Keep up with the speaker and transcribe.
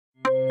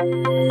You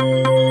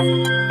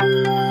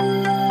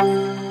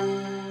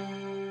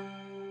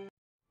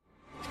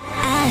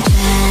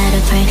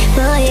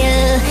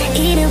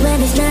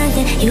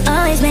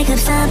always make up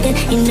something,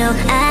 you know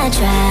I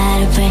try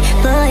to pray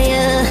for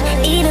you.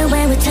 Even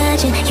when we're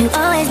touching, you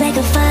always make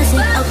a fuss.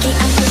 Okay,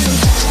 I'm pushing,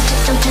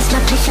 don't test my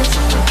patience.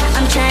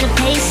 I'm trying to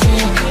pace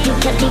it. You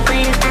kept me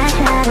waiting, I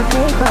try to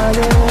pray for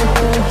you.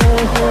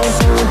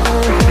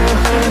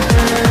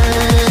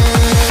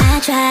 I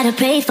try to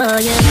pray for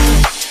you.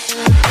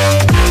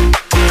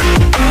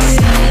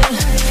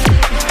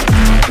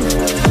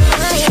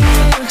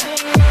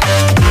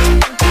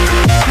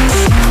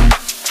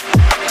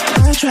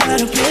 Try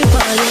to play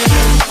for you.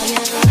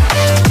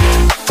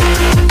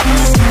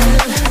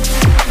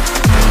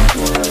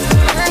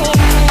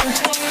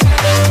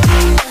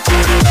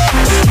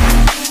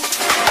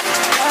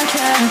 I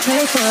try to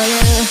play for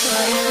you,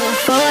 for you,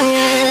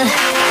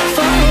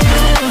 for you.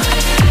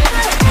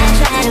 I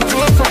try to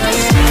play for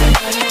you,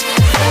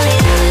 for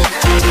you.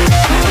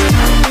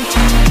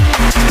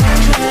 I try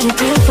to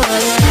play for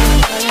you,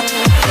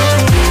 for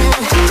you.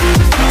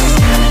 I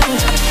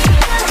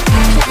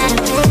try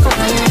to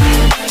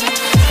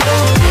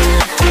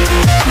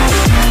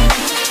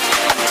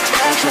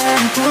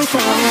play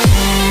for you.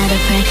 I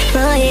pray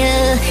for you,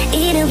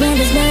 even when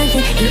there's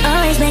nothing. You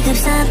always make up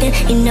something.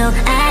 You know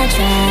I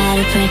try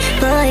to pray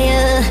for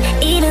you,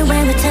 even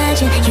when we're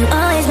touching. You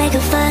always make a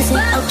fuss.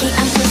 Okay,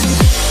 I'm pushing,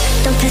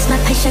 don't test my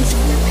patience.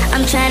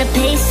 I'm trying to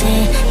pace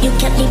it. You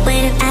kept me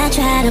waiting, I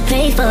try to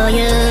pray for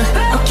you.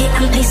 Okay,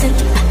 I'm pacing.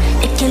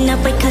 It cannot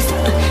wait 'cause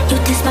you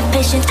test my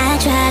patience. I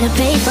try to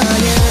pray for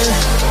you,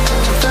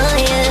 for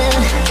you,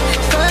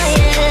 for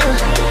you.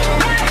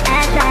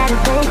 I try to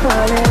pray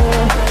for you.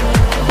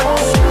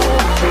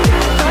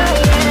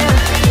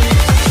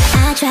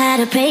 I try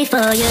to pray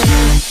for you.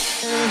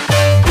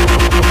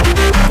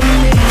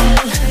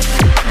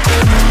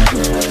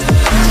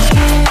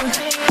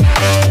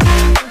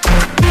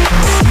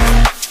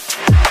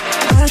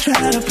 I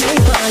try to pray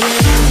for you.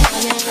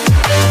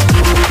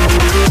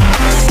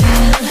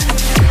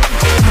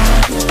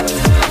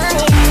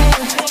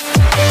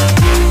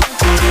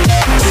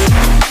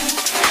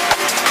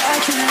 I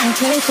try to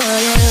pray for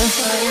you,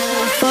 for you,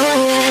 for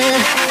you.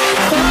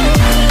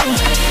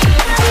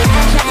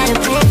 I try to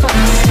pray for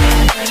you.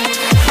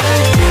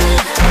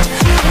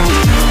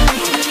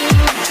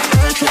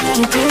 I try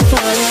to pray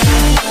for you.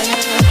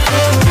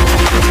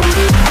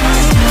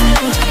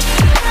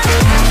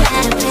 I try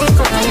to pray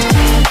for you.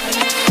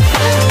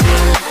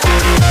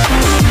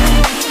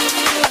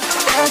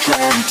 I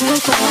try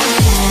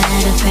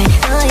to pray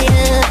for you,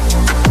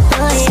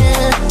 for you,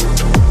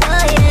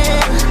 for you.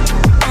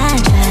 I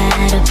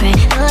try to pray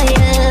for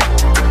you,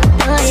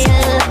 for you,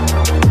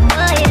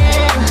 for you.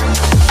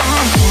 I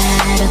try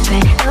to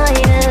pray for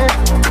you,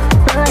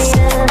 for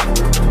you,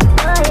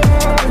 for you.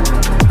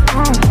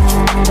 I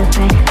try to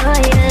pray for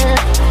you,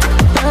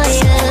 for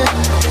you.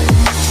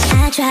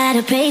 I try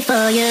to pray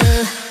for you.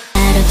 I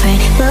try to pray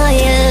for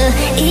you,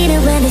 even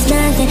when there's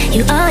nothing.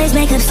 You always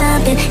make up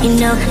something. You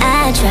know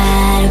I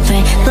try to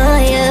pray for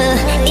you,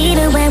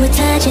 even when we're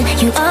touching.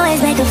 You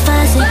always make a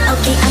fuss.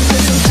 Okay, I'm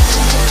pushing,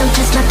 don't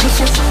test my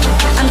patience.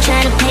 I'm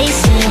trying to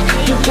pace it.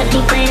 You kept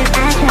me waiting,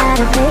 I try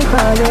to pray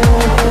for you.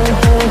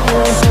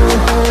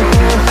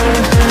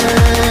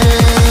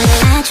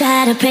 I try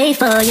to pray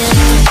for you.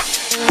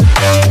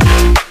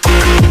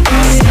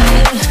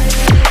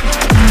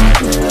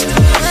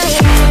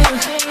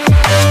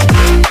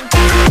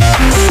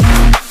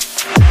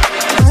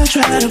 I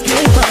try to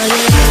pray for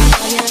you.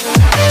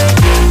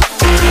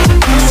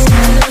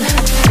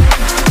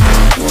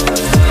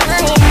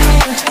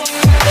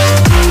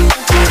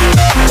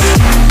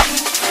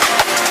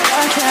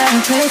 I try to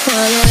pray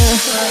for you,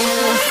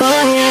 for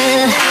you,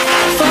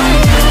 for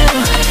you.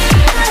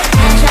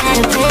 I try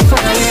to pray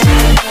for you,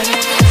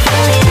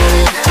 for you.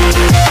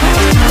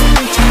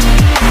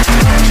 I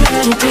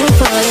try to pray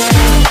for you,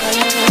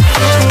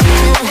 for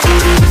you. I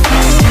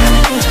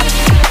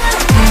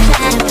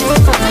try to pray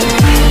for you.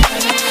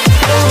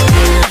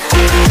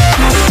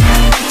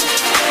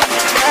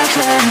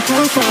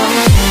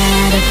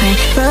 I pray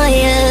for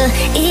you,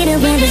 even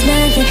when there's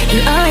nothing. You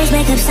always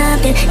make up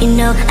something. You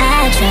know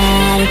I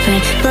try to pray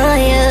for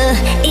you,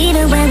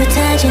 even when we're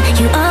touching.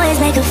 You always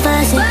make a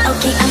fuss.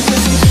 Okay, I'm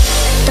pushing,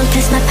 don't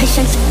test my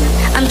patience.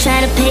 I'm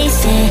trying to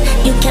pace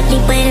it. You kept me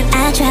waiting,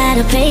 I try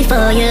to pray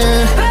for you.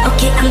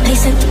 Okay, I'm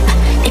pacing.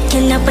 It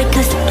cannot wait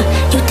 'cause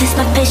you test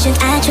my patience.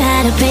 I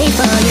try to pray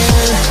for you,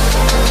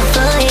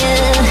 for you,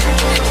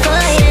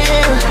 for you.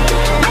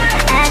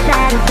 I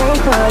try to pray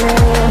for you.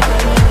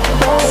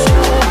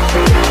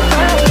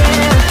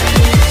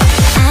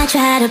 I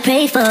try to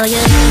pray for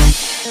you.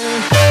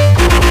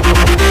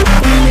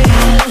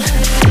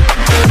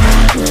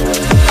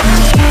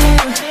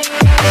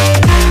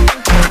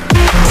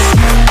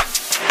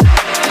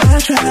 I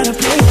try to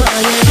pray for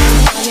you.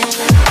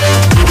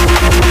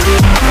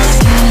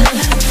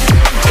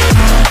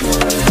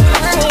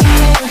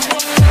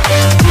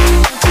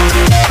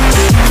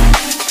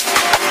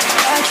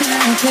 I try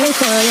to pray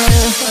for you,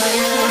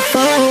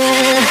 for you,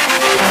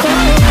 for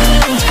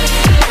you.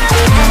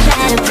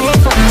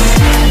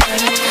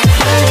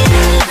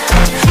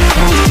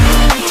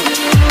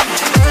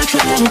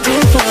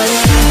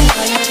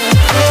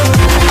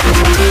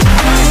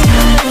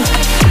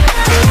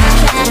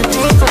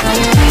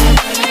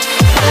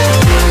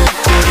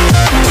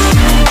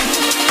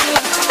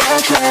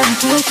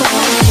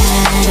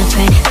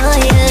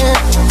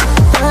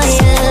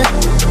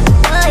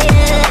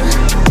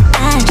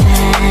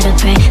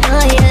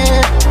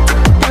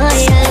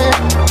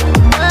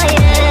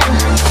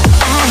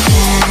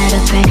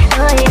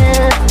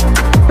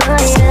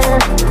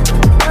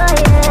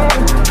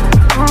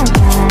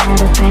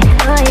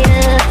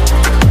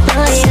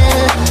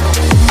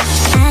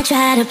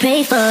 to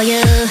pray for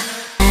you.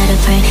 Try to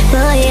pray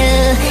for you.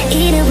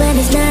 Even when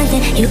there's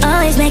nothing, you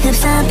always make up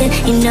something.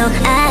 You know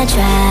I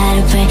try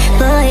to pray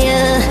for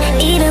you.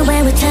 Even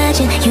when we're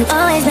touching, you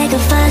always make a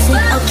fuss.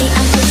 Okay,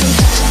 I'm pushing.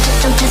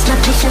 Don't test my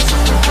patience.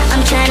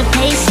 I'm trying to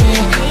pace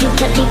it. You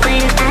kept me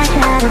waiting. I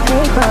try to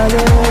pray for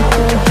you.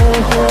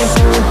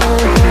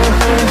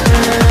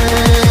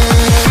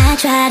 I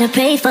try to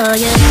pray for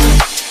you.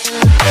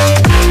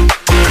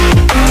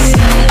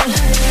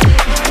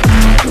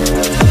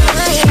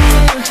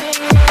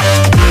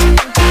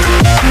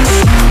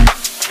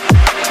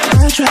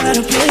 Try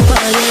to play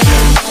for you.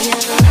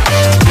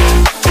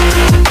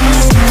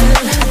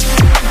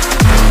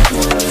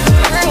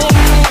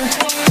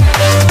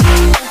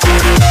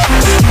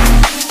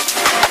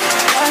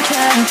 I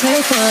try to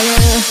play for you,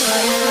 for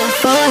you,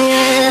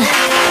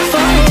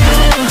 for you.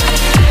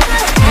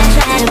 I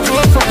try to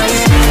play for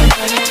you,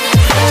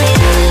 for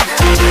you.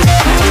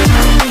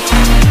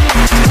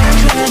 I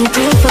try to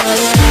play for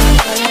you,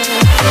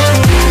 for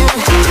you.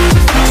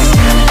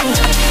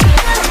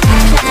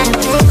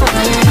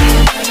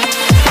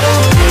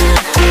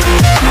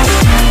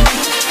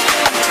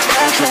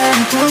 I try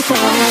to play for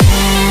you.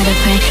 I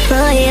pray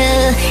for you.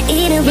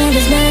 Even when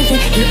there's nothing,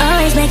 you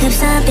always make up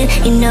something.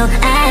 You know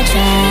I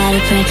try to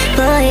pray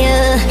for you.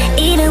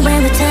 Even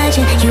when we're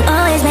touching, you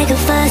always make a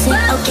fuss.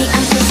 Okay,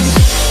 I'm patient.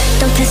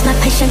 Don't test my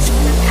patience.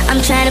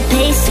 I'm trying to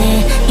pace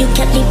it. You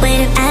kept me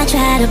waiting. I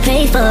try to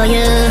pray for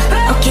you.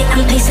 Okay,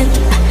 I'm patient.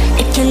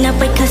 It cannot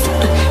wait 'cause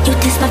you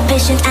test my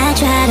patience. I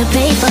try to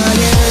pray for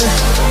you,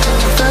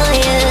 for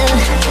you,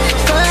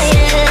 for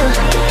you.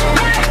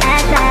 I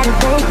try to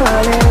pray for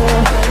you.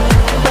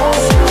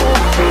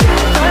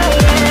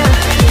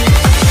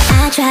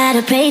 I try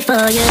to pray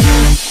for you.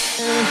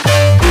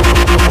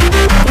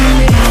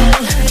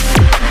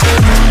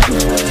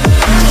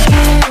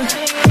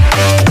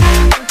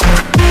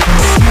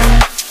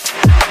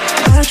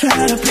 I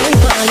try to pray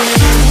for you.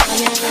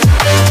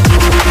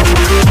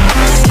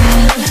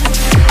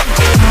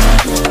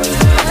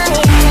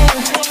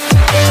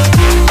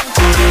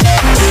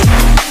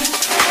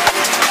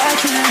 I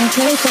try to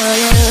pray for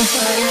you,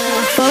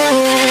 for you, for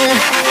you.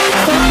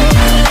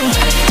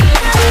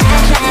 I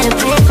try to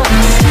pray for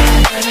you.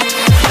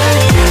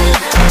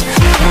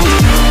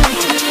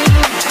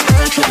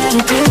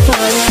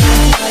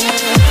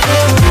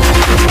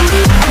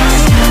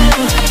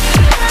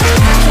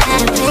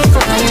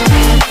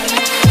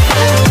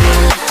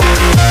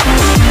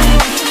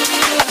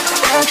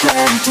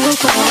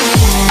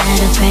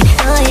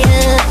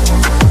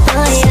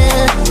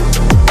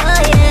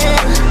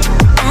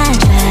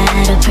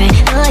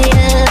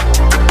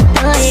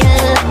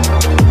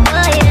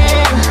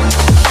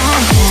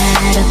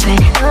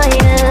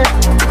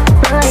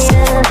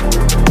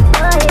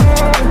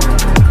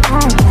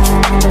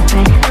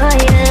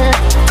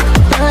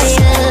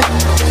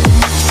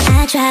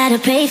 To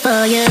pray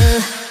for you,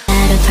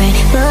 try to pray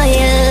for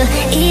you.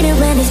 Even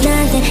when there's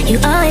nothing, you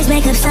always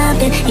make up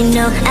something. You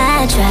know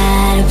I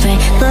try to pray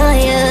for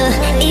you.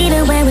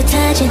 Even when we're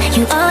touching,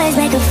 you always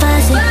make a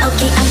fuss.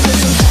 Okay, I'm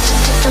patient.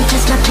 Don't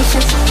test my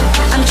patience.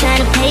 I'm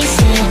trying to pace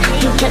it.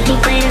 You kept me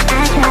waiting.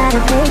 I try to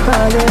pray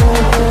for you.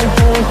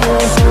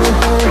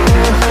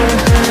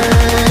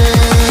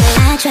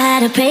 I try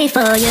to pray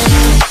for you.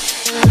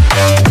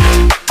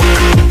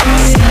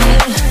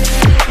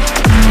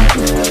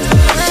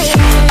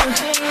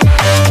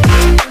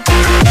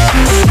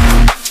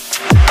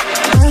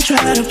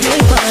 Try to play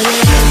for you.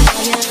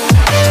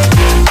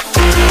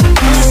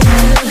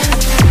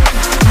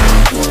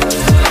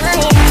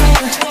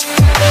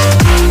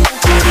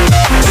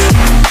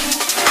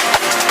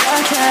 I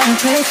try to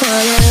play for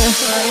you,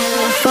 for you,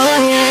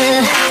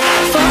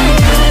 for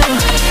you.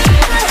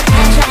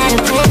 I try to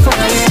play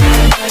for you,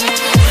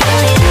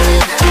 for you.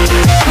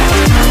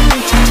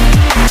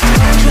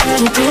 I try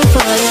to play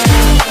for you,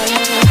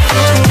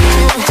 for you.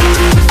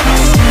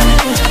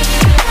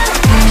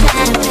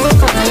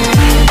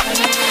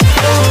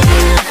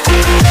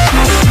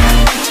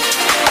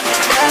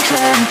 I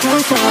try to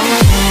play for you.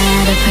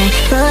 I pray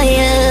for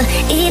you.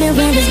 Even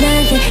when there's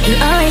nothing, you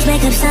always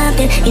make up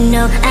something. You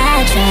know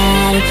I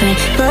try to pray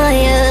for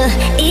you.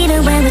 Even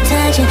when we're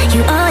touching,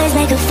 you always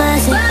make a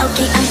fuss.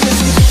 Okay, I'm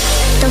patient.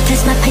 Don't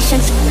test my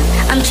patience.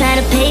 I'm trying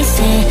to pace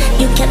it.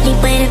 You kept me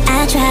waiting.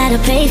 I try to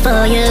pray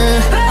for you.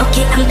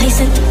 Okay, I'm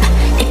patient.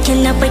 It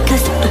cannot wait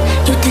 'cause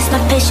you test my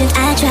patience.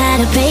 I try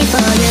to pray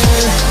for you,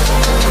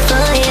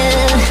 for you,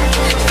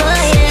 for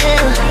you.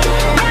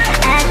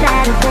 I try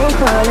to pray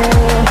for you.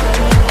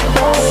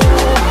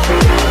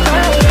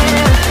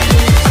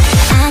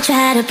 I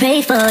try to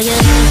pray for you.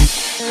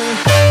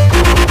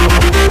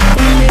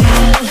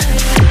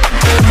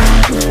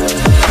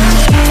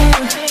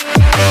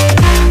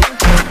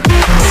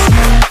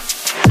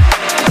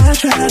 I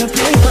try to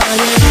pray for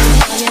you.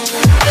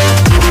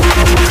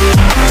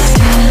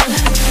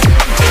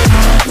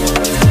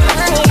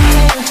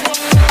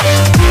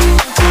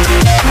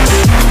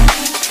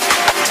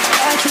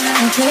 I try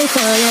to pray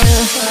for you,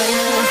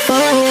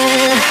 for you,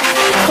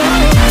 for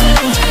you.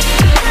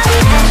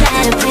 I try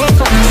to pray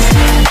for you,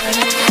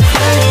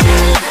 for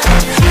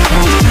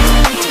you.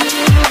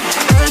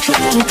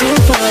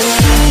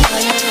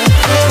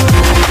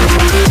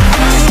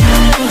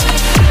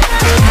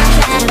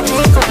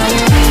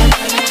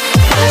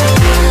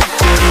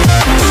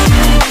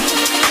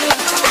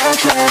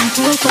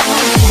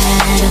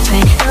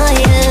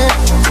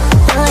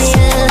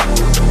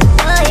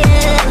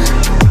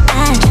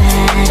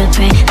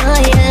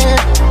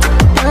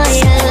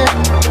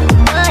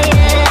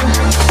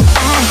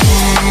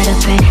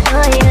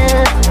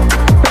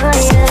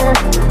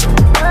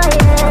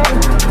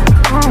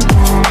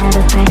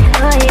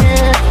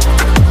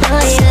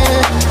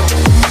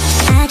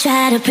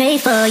 try to pray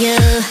for you.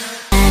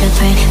 Try to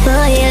pray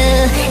for you.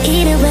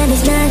 Even when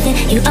there's nothing,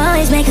 you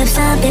always make up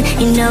something.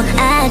 You know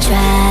I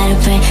try to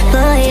pray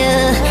for you.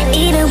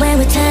 Even when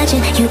we're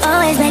touching, you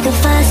always make a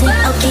fuss.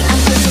 Okay, I'm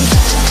pushing.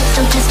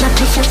 Don't test my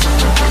patience.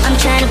 I'm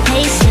trying to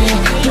pace it.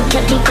 You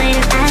kept me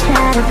waiting. I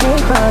try to pray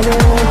for you.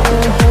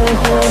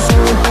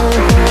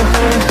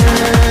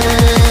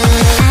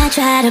 I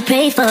try to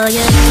pray for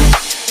you.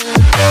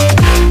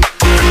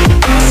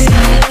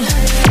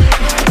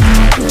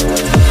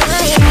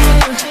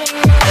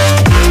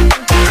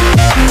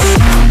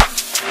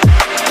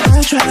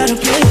 Try to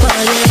play for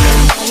you.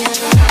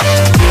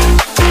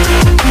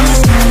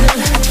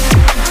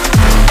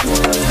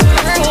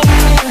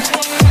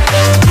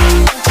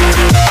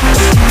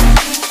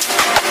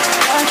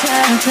 I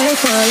try to play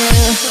for you,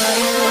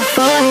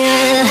 for you,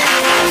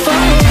 for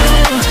you.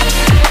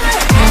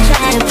 I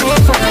try to play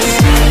for you,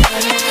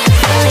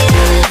 for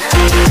you.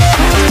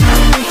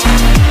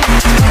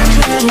 I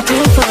try to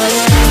play for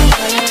you,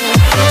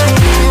 for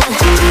you.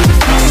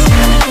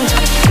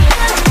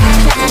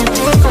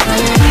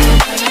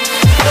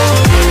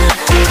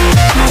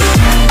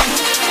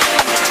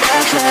 I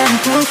try to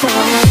play for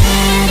you.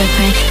 I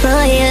pray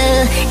for you.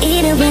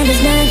 Even when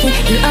there's nothing,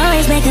 you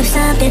always make up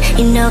something.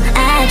 You know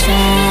I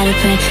try to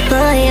pray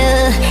for you.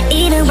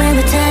 Even when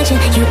we're touching,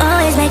 you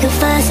always make a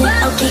fuss.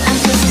 Okay, I'm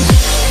pacing.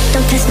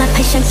 Don't test my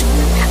patience.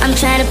 I'm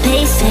trying to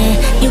pace it.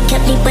 You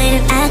kept me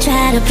waiting. I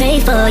try to pray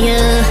for you.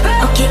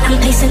 Okay, I'm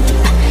pacing.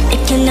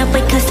 It cannot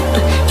wait 'cause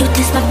you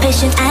test my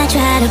patience. I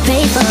try to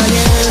pray for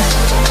you,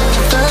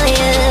 for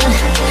you,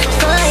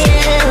 for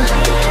you.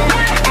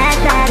 I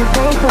try to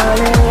pray for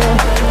you.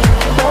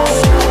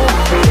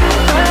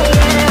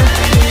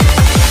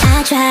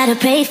 I try to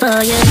pray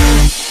for you.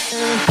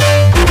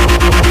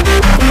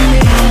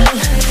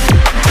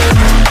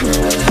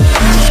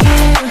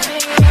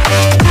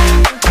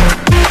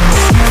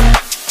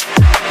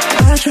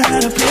 I try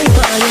to pray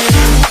for you.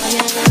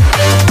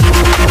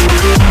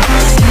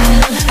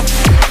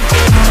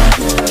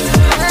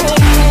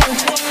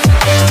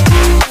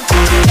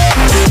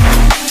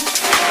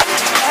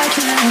 I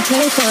try to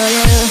pray for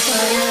you,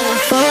 for you,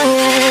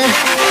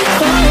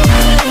 for you.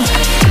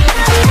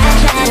 I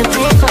try to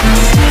pray for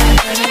you.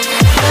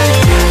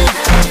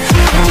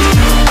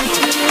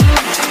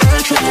 I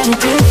try to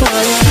pray for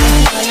you.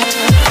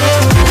 I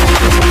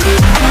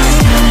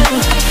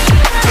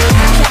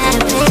try to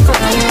pray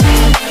for you.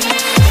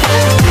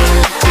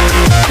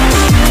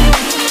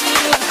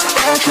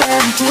 I try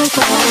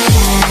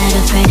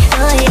to pray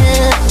for you.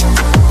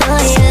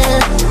 For you,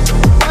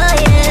 for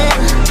you.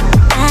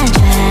 I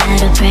try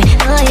to pray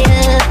for you,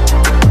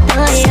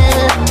 for you,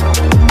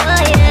 for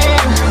you.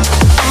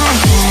 I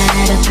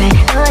try to pray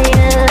for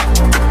you,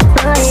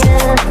 for you,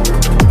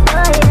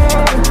 for you.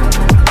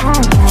 I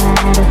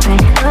try to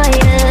pray for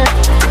you,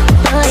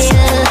 for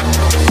you.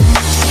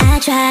 I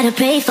try to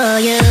pray for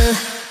you.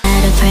 Try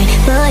to pray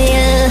for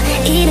you.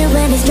 Even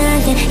when there's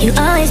nothing, you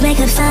always make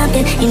up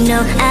something. You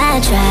know I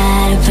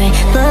try to pray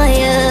for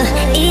you.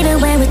 Even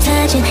when we're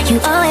touching, you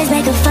always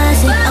make a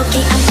fuss.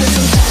 Okay, I'm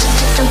pushing.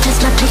 Don't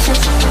test my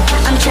patience.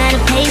 I'm trying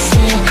to pace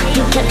it.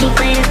 You kept me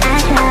waiting. I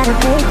try to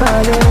pray for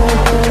you.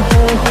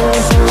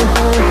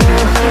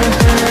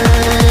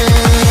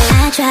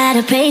 I try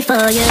to pray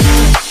for you.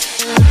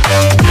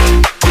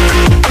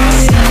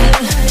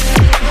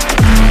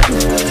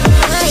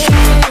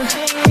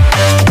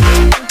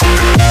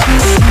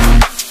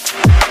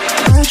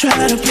 I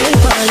try to pray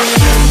for you.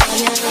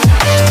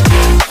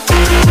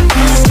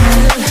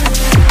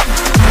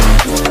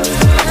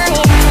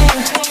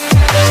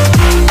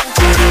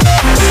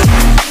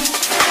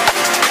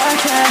 I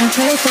try to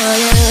pray for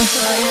you,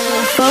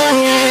 for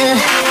you,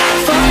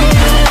 for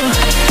you.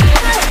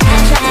 I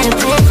try to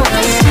pray for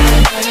you,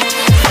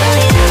 for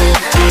you.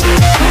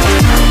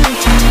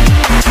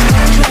 I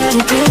try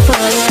to pray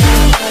for you,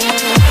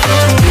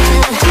 for you.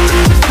 I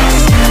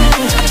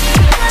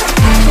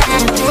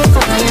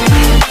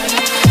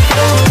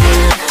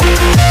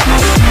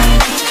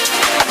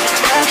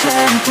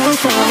try to pray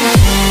for you.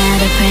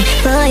 I pray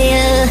for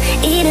you.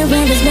 Even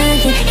when there's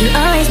nothing, you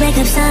always make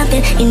up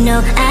something. You know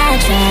I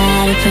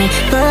try to pray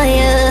for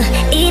you.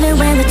 Even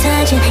when we're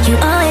touching, you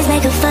always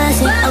make a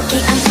fuss.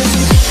 Okay, I'm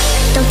pacing.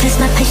 Don't test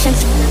my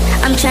patience.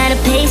 I'm trying to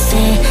pace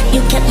it.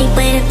 You kept me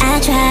waiting. I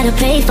try to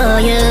pray for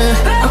you.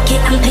 Okay,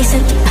 I'm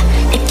pacing.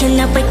 It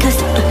cannot wait 'cause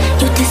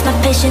you test my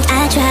patience.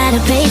 I try to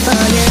pray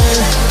for you,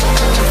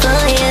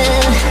 for you,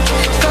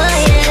 for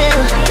you.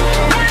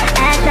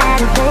 I try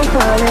to pray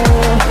for you.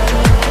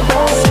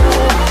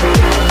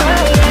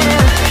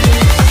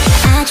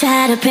 I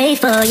try to pray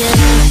for you.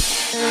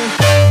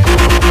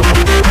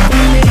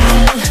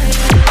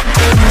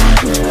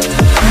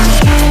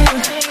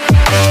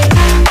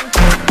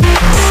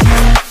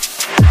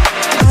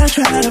 I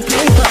try to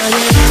pray for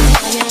you.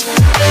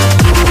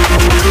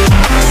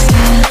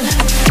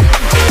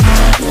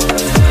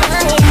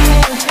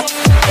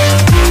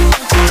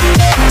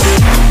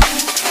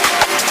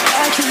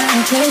 I try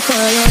to pray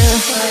for you,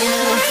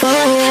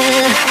 for you,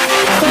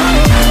 for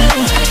you.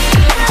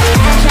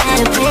 I try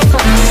to pray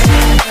for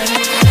you,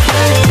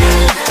 for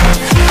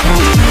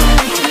you.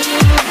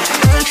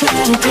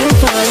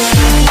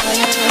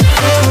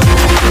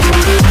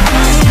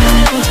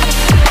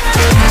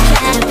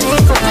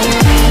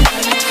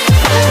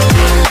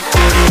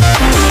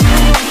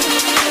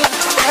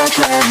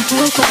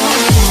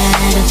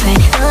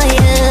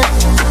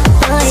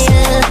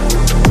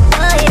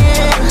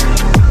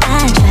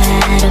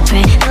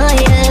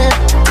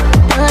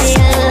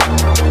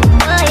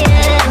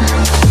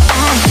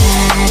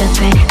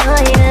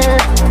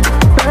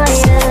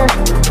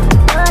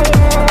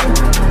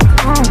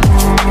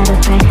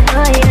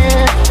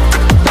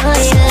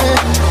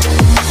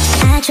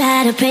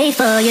 Pray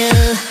for you,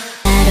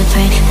 try to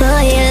pray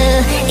for you.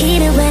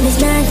 Even when there's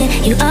nothing,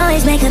 you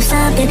always make up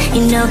something.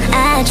 You know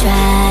I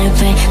try to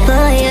pray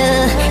for you.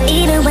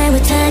 Even when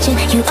we're touching,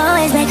 you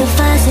always make a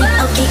fuss.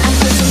 Okay, I'm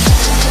pushing,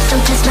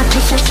 don't test my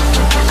patience.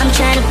 I'm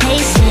trying to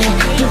pace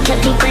it. You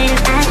kept me waiting.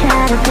 I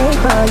try to pray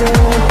for you.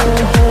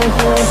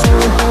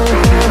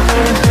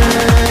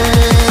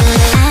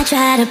 I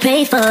try to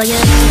pray for you.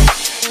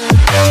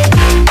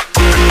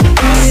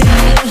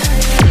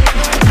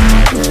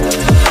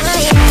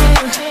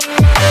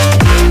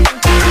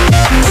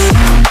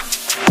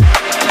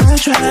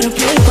 Try to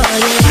play for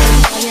you.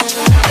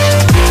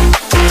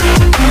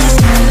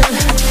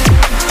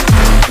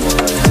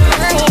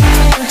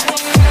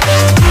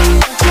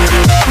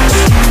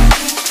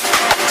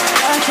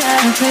 I try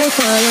to play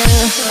for you,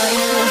 for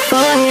you,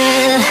 for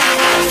you.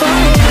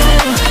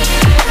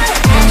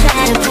 I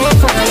try to play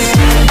for you,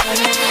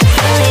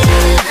 for you.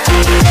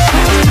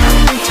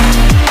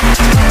 I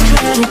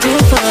try to play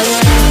for you,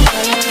 for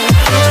you.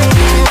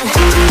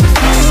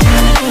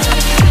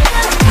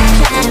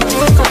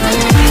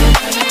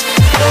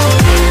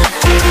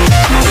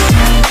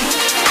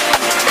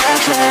 I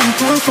try to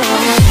play for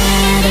you.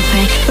 I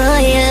pray for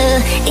you.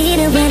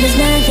 Even when there's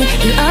nothing,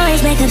 you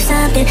always make up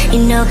something. You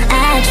know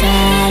I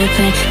try to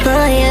pray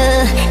for you.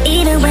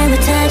 Even when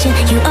we're touching,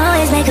 you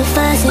always make a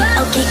fuss.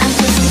 Okay, I'm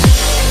patient,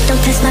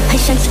 don't test my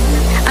patience.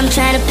 I'm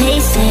trying to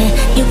pace it.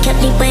 You kept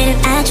me waiting.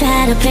 I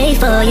try to pray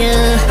for you.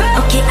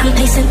 Okay, I'm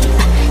patient,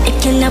 it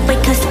cannot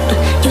wait 'cause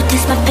you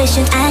test my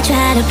patience. I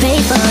try to pray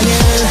for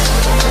you,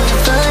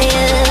 for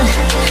you,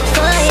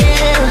 for you.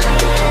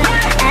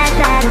 I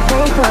try to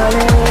pray for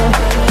you.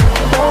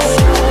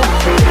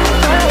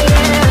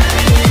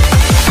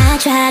 I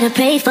try to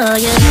pray for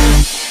you.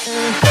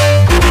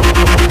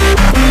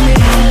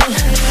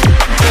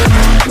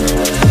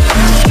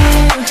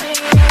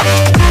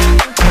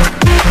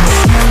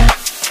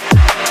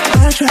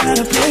 I try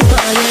to pray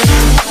for you.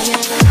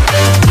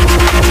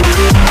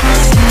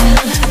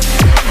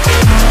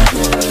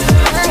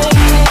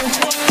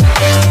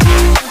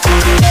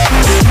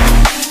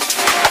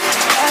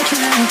 I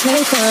try to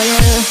pray for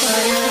you, for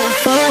you,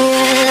 for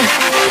you.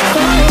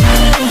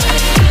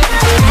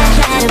 I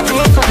try to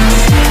pray for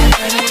you.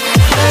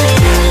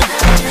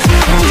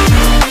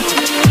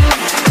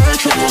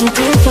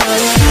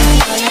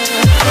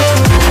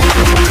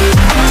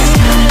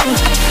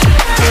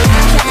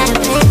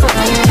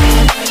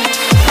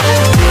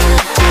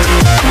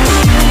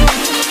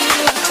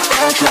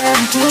 I try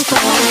to pray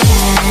for you.